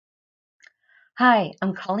Hi,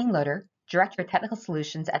 I'm Colleen Loader, Director of Technical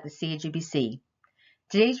Solutions at the CAGBC.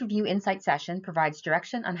 Today's Review Insight session provides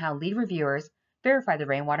direction on how lead reviewers verify the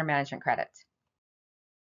rainwater management credit.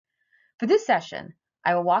 For this session,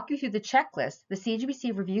 I will walk you through the checklist the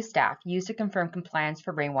CAGBC review staff use to confirm compliance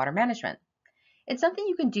for rainwater management. It's something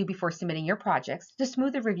you can do before submitting your projects to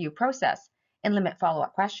smooth the review process and limit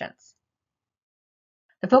follow-up questions.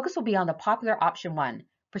 The focus will be on the popular option 1,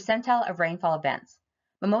 percentile of rainfall events,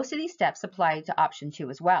 but most of these steps apply to option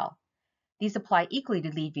 2 as well. These apply equally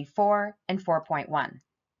to LEEDv4 and 4.1.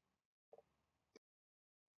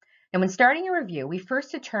 And when starting a review, we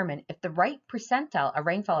first determine if the right percentile of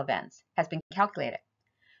rainfall events has been calculated.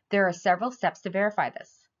 There are several steps to verify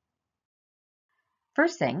this.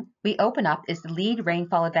 First thing we open up is the LEED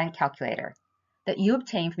rainfall event calculator that you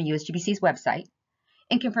obtain from USGBC's website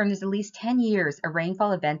and confirm there's at least 10 years of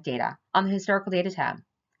rainfall event data on the historical data tab.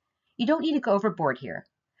 You don't need to go overboard here.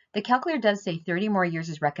 The calculator does say 30 more years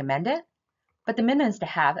is recommended, but the minimum is to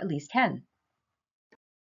have at least 10.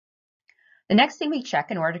 The next thing we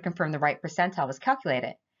check in order to confirm the right percentile was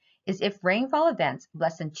calculated is if rainfall events of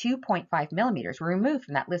less than 2.5 millimeters were removed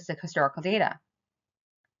from that list of historical data.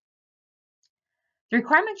 The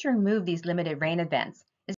requirement to remove these limited rain events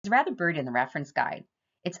is rather buried in the reference guide.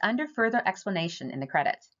 It's under further explanation in the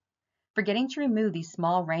credit. Forgetting to remove these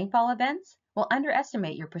small rainfall events will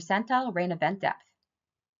underestimate your percentile rain event depth.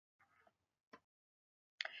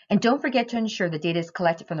 And don't forget to ensure the data is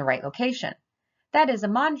collected from the right location. That is, a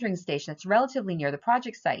monitoring station that's relatively near the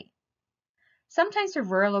project site. Sometimes for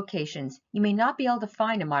rural locations, you may not be able to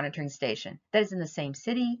find a monitoring station that is in the same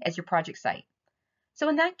city as your project site. So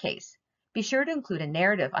in that case, be sure to include a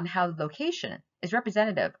narrative on how the location is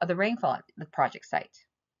representative of the rainfall at the project site.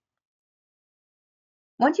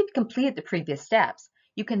 Once you've completed the previous steps,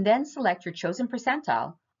 you can then select your chosen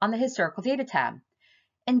percentile on the Historical Data tab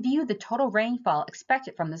and view the total rainfall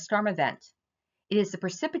expected from the storm event. It is the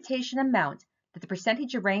precipitation amount that the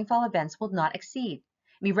percentage of rainfall events will not exceed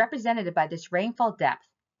and be represented by this rainfall depth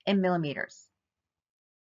in millimeters.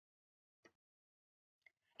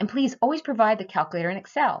 And please always provide the calculator in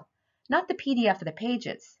Excel, not the PDF of the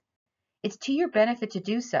pages. It's to your benefit to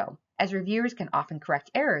do so, as reviewers can often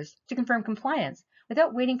correct errors to confirm compliance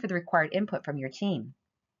without waiting for the required input from your team.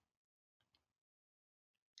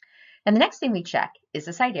 And the next thing we check is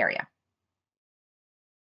the site area.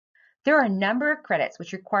 There are a number of credits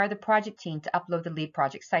which require the project team to upload the LEED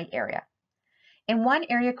project site area. And one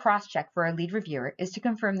area cross-check for a LEED reviewer is to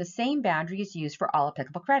confirm the same boundary is used for all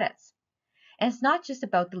applicable credits. And it's not just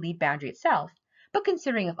about the LEED boundary itself, but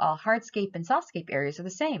considering if all hardscape and softscape areas are the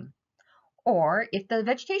same, or if the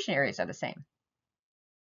vegetation areas are the same.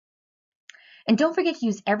 And don't forget to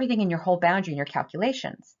use everything in your whole boundary in your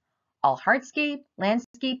calculations. All hardscape,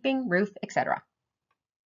 landscaping, roof, etc.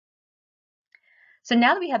 So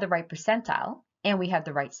now that we have the right percentile and we have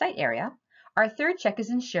the right site area, our third check is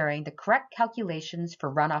ensuring the correct calculations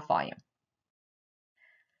for runoff volume.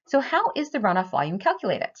 So how is the runoff volume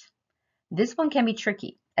calculated? This one can be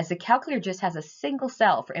tricky, as the calculator just has a single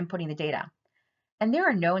cell for inputting the data. And there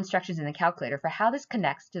are no instructions in the calculator for how this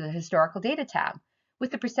connects to the Historical Data tab with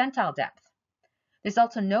the percentile depth. There's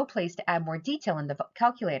also no place to add more detail in the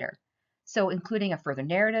calculator, so including a further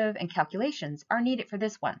narrative and calculations are needed for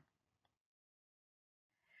this one.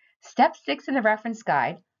 Step 6 in the reference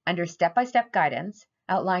guide, under step-by-step guidance,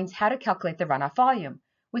 outlines how to calculate the runoff volume,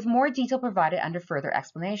 with more detail provided under further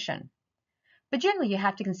explanation. But generally, you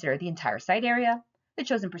have to consider the entire site area, the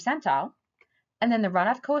chosen percentile, and then the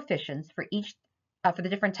runoff coefficients for the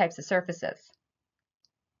different types of surfaces.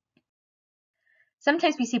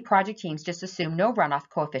 Sometimes we see project teams just assume no runoff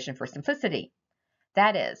coefficient for simplicity.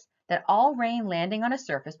 That is, that all rain landing on a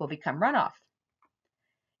surface will become runoff.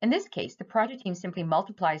 In this case, the project team simply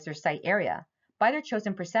multiplies their site area by their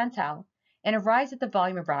chosen percentile and arrives at the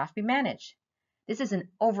volume of runoff to be managed. This is an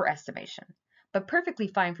overestimation, but perfectly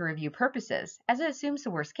fine for review purposes, as it assumes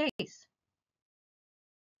the worst case.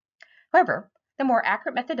 However, the more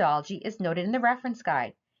accurate methodology is noted in the reference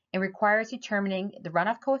guide and requires determining the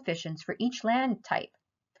runoff coefficients for each land type,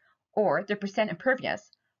 or the percent impervious,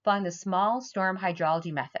 following the small storm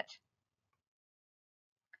hydrology method.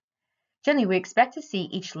 Generally, we expect to see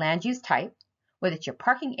each land use type, whether it's your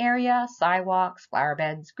parking area, sidewalks, flower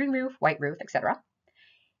beds, green roof, white roof, etc.,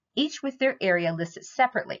 each with their area listed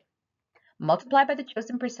separately, multiplied by the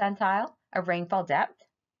chosen percentile of rainfall depth,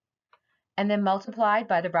 and then multiplied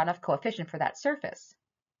by the runoff coefficient for that surface.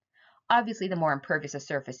 Obviously, the more impervious a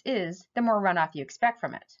surface is, the more runoff you expect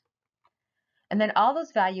from it. And then all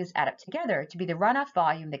those values add up together to be the runoff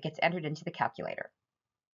volume that gets entered into the calculator.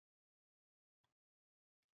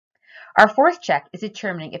 Our fourth check is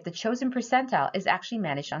determining if the chosen percentile is actually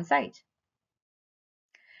managed on site.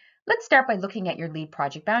 Let's start by looking at your LEED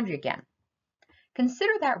project boundary again.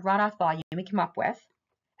 Consider that runoff volume we came up with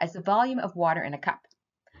as the volume of water in a cup.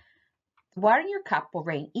 The water in your cup will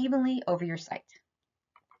rain evenly over your site.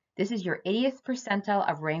 This is your 80th percentile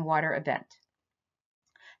of rainwater event.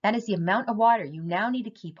 That is the amount of water you now need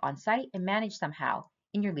to keep on site and manage somehow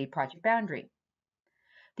in your LEED project boundary.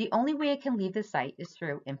 The only way it can leave the site is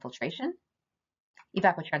through infiltration,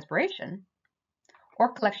 evapotranspiration,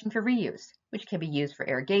 or collection for reuse, which can be used for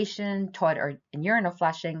irrigation, toilet and urinal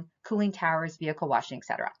flushing, cooling towers, vehicle washing,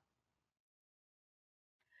 etc.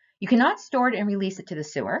 You cannot store it and release it to the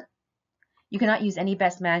sewer. You cannot use any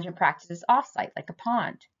best management practices off-site, like a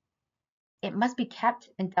pond. It must be kept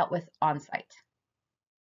and dealt with on-site.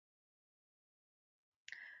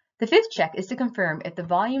 The fifth check is to confirm if the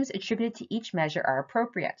volumes attributed to each measure are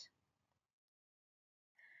appropriate.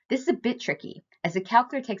 This is a bit tricky, as the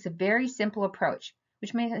calculator takes a very simple approach,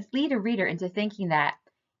 which may lead a reader into thinking that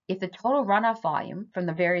if the total runoff volume from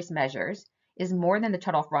the various measures is more than the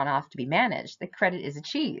total runoff to be managed, the credit is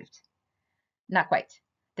achieved. Not quite.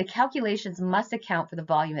 The calculations must account for the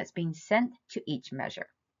volume that's being sent to each measure.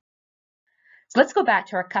 So let's go back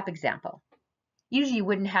to our cup example. Usually you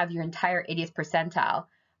wouldn't have your entire 80th percentile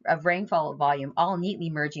of rainfall volume all neatly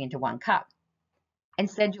merging into one cup.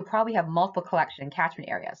 Instead, you'll probably have multiple collection and catchment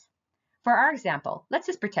areas. For our example, let's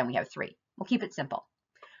just pretend we have three. We'll keep it simple.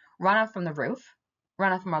 Runoff from the roof,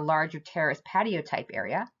 runoff from a larger terrace patio type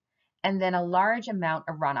area, and then a large amount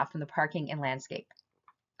of runoff from the parking and landscape.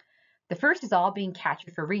 The first is all being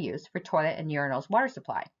captured for reuse for toilet and urinals water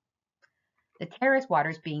supply. The terrace water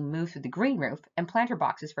is being moved through the green roof and planter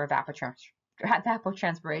boxes for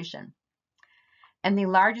evapotranspiration. And the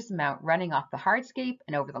largest amount running off the hardscape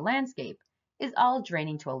and over the landscape is all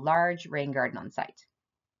draining to a large rain garden on site.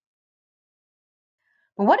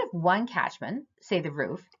 But what if one catchment, say the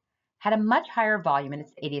roof, had a much higher volume in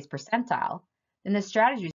its 80th percentile than the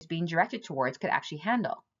strategies being directed towards could actually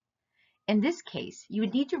handle? In this case, you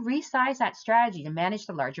would need to resize that strategy to manage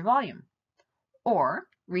the larger volume, or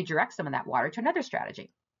redirect some of that water to another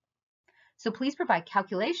strategy. So please provide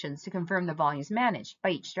calculations to confirm the volumes managed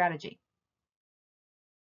by each strategy.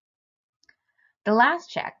 The last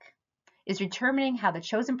check is determining how the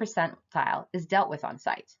chosen percentile is dealt with on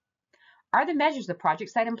site. Are the measures the project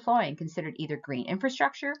site employing considered either green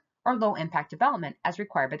infrastructure or low impact development as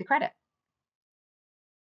required by the credit?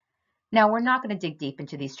 Now, we're not going to dig deep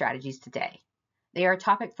into these strategies today. They are a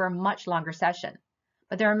topic for a much longer session,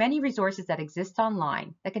 but there are many resources that exist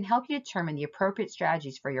online that can help you determine the appropriate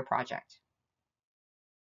strategies for your project.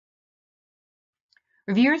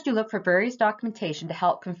 Reviewers do look for various documentation to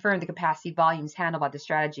help confirm the capacity volumes handled by the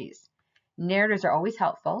strategies. Narratives are always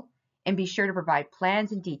helpful, and be sure to provide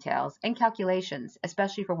plans and details and calculations,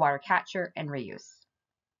 especially for water capture and reuse.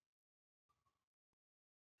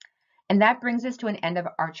 And that brings us to an end of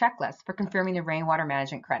our checklist for confirming the rainwater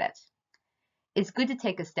management credit. It's good to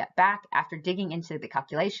take a step back after digging into the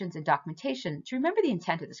calculations and documentation to remember the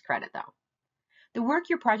intent of this credit, though. The work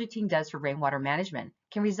your project team does for rainwater management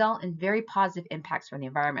can result in very positive impacts for the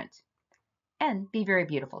environment and be very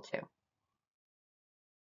beautiful too.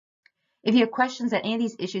 If you have questions on any of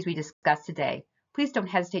these issues we discussed today, please don't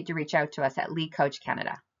hesitate to reach out to us at LEED Coach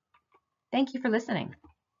Canada. Thank you for listening.